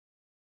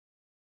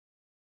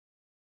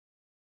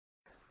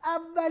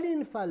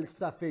اولین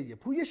فلسفه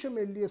پویش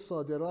ملی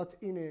صادرات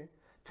اینه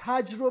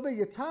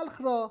تجربه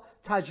تلخ را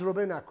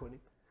تجربه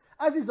نکنیم.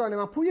 عزیزان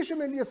من، پویش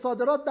ملی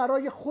صادرات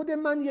برای خود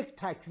من یک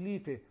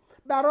تکلیفه،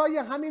 برای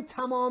همین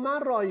تماما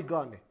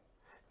رایگانه.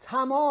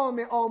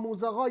 تمام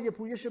آموزه‌های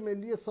پویش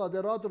ملی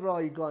صادرات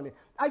رایگانه.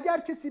 اگر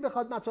کسی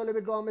بخواد مطالب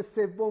گام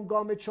سوم،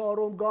 گام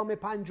چهارم، گام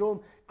پنجم،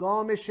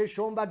 گام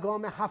ششم و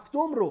گام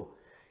هفتم رو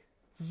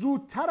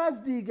زودتر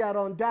از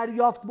دیگران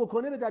دریافت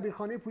بکنه، به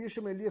دبیرخانه پویش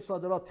ملی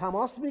صادرات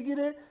تماس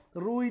میگیره.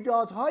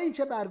 رویدادهایی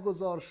که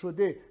برگزار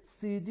شده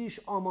سیدیش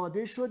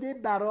آماده شده،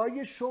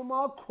 برای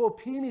شما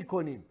کپی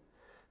میکنیم،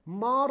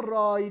 ما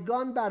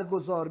رایگان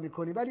برگزار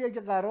میکنیم. ولی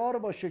اگه قرار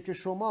باشه که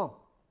شما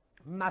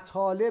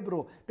مطالب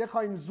رو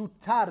بخواید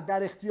زودتر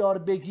در اختیار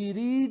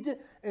بگیرید،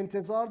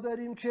 انتظار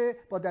داریم که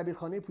با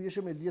دبیرخانه پویش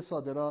ملی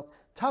صادرات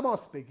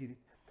تماس بگیرید.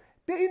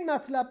 به این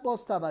مطلب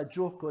باز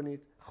توجه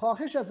کنید.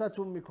 خواهش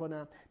ازتون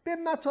میکنم به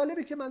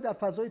مطالبی که من در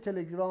فضای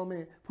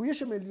تلگرام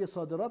پویش ملی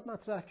صادرات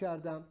مطرح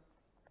کردم،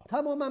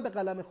 تماما به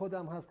قلم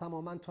خودم هست،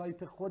 تماما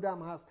تایپ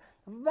خودم هست،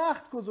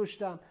 وقت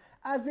گذاشتم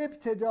از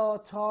ابتدا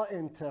تا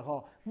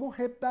انتها.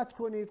 محبت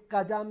کنید،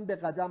 قدم به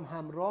قدم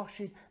همراه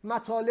شید،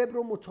 مطالب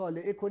رو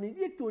مطالعه کنید.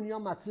 یک دنیا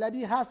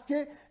مطلبی هست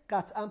که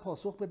قطعا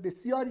پاسخ به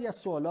بسیاری از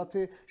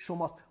سوالات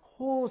شماست.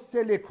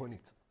 حوصله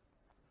کنید.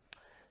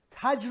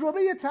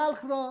 تجربه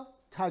تلخ را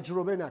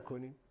تجربه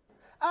نکنیم.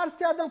 عرض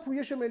کردم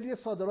پویش ملی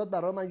صادرات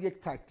برای من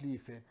یک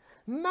تکلیفه.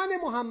 من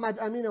محمد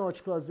امین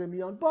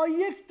حاج‌کاظمیان با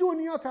یک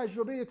دنیا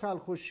تجربه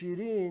تلخ و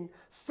شیرین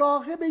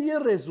صاحب یه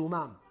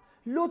رزومم.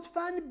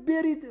 لطفاً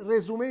برید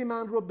رزومه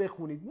من رو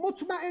بخونید.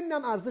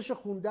 مطمئنم ارزش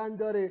خوندن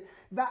داره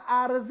و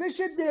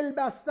ارزش دل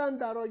بستن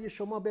برای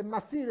شما به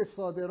مسیر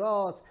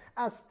صادرات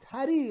از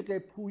طریق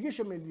پویش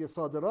ملی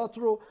صادرات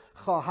رو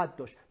خواهد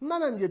داشت.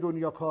 منم یه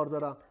دنیا کار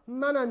دارم،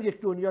 منم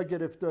یک دنیا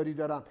گرفتاری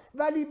دارم،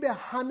 ولی به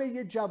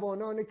همه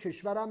جوانان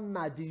کشورم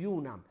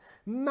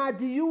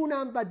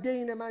مدیونم و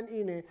دین من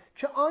اینه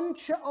که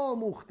آنچه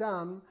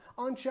آموختم،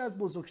 آنچه از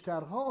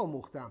بزرگترها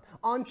آموختم،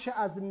 آنچه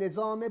از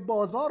نظام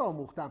بازار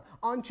آموختم،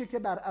 آنچه که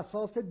بر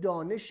اساس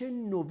دانش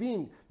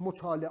نوین،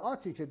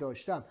 مطالعاتی که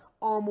داشتم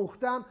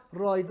آموختم،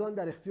 رایگان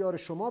در اختیار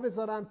شما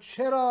بذارم.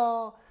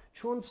 چرا؟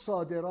 چون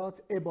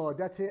صادرات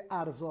عبادت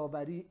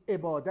ارزآوری،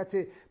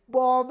 عبادت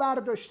باور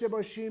داشته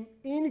باشیم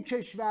این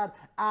کشور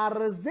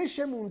ارزش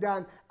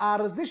موندن،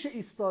 ارزش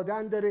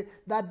ایستادن داره.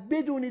 و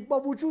بدونید با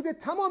وجود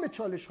تمام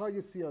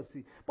چالش‌های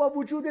سیاسی، با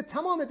وجود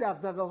تمام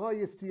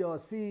دغدغه‌های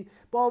سیاسی،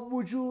 با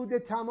وجود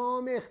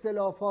تمام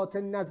اختلافات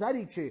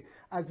نظری که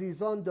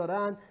عزیزان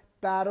دارن،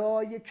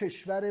 برای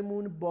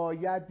کشورمون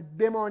باید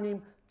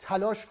بمانیم،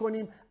 تلاش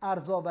کنیم،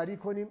 ارزآوری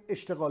کنیم،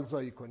 اشتغال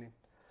زایی کنیم.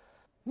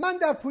 من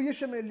در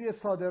پویش ملی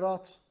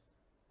صادرات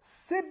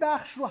 3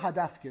 بخش رو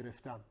هدف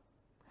گرفتم.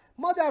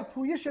 ما در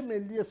پویش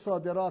ملی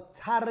صادرات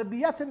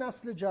تربیت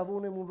نسل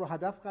جوانمون رو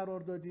هدف قرار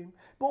دادیم.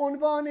 به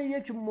عنوان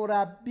یک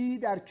مربی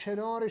در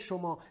کنار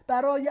شما،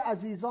 برای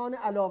عزیزان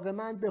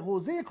علاقمند به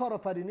حوزه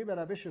کارآفرینی به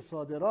روش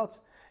صادرات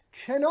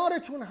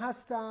کنارتون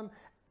هستم.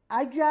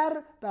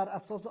 اگر بر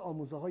اساس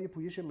آموزه‌های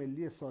پویش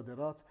ملی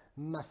صادرات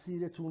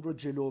مسیرتون رو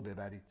جلو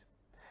ببرید.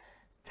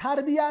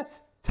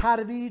 تربیت،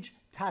 ترویج،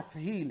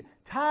 تسهیل،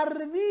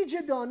 ترویج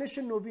دانش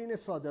نوین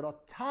صادرات،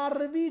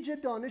 ترویج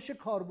دانش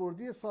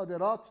کاربردی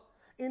صادرات،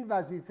 این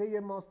وظیفه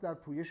ماست در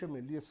پویش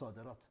ملی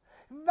صادرات.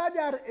 و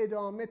در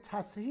ادامه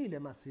تسهیل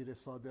مسیر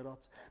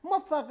صادرات. ما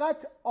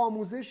فقط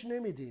آموزش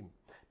نمیدیم،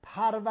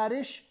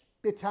 پرورش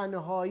به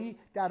تنهایی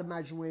در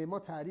مجموعه ما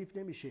تعریف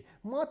نمیشه.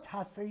 ما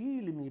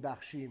تسهیل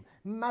میبخشیم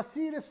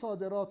مسیر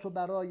صادرات رو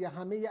برای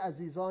همه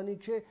عزیزانی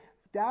که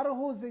در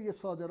حوزه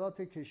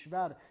صادرات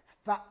کشور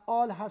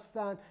فعال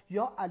هستند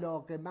یا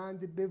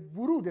علاقمند به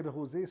ورود به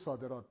حوزه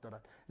صادرات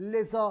دارند.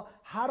 لذا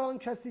هر آن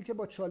کسی که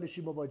با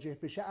چالشی مواجه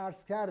بشه،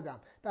 عرض کردم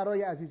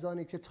برای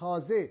عزیزانی که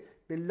تازه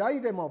به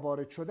لایو ما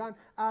وارد شدن،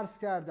 عرض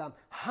کردم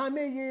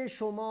همه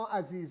شما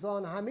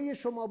عزیزان، همه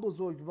شما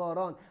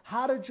بزرگواران،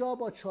 هر جا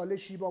با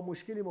چالشی، با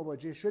مشکلی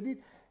مواجه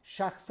شدید،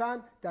 شخصا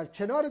در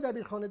کنار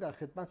دبیرخانه در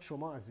خدمت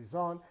شما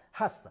عزیزان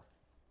هستم.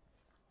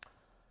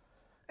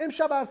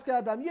 امشب عرض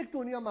کردم یک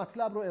دنیا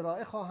مطلب رو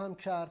ارائه خواهم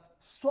کرد،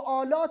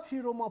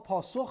 سوالاتی رو ما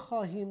پاسخ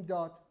خواهیم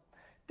داد.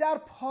 در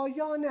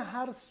پایان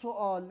هر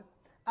سوال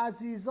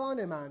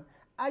عزیزان من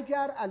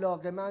اگر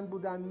علاقه‌مند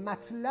بودن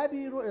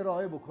مطلبی رو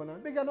ارائه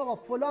بکنن، بگن آقا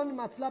فلان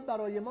مطلب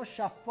برای ما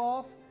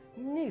شفاف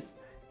نیست،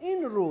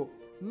 این رو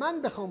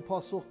من بخوام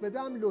پاسخ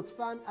بدم،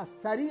 لطفاً از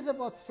طریق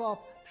واتساپ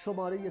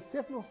شماره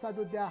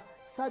 0910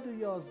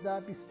 111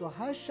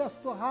 28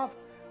 67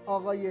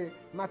 آقای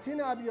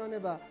متین عبیانه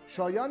و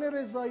شایان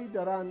رضایی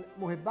دارن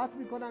محبت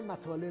میکنن،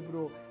 مطالب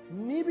رو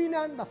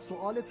میبینن و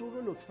سوالتون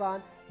رو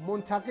لطفاً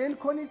منتقل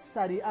کنید.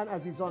 سریعا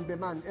عزیزان به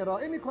من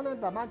ارائه میکنن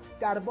و من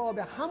در باب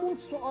همون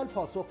سوال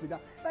پاسخ میدم.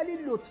 ولی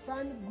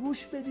لطفاً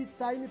گوش بدید،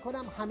 سعی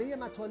میکنم همه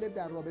مطالب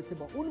در رابطه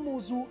با اون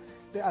موضوع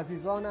به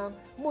عزیزانم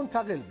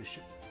منتقل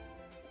بشه.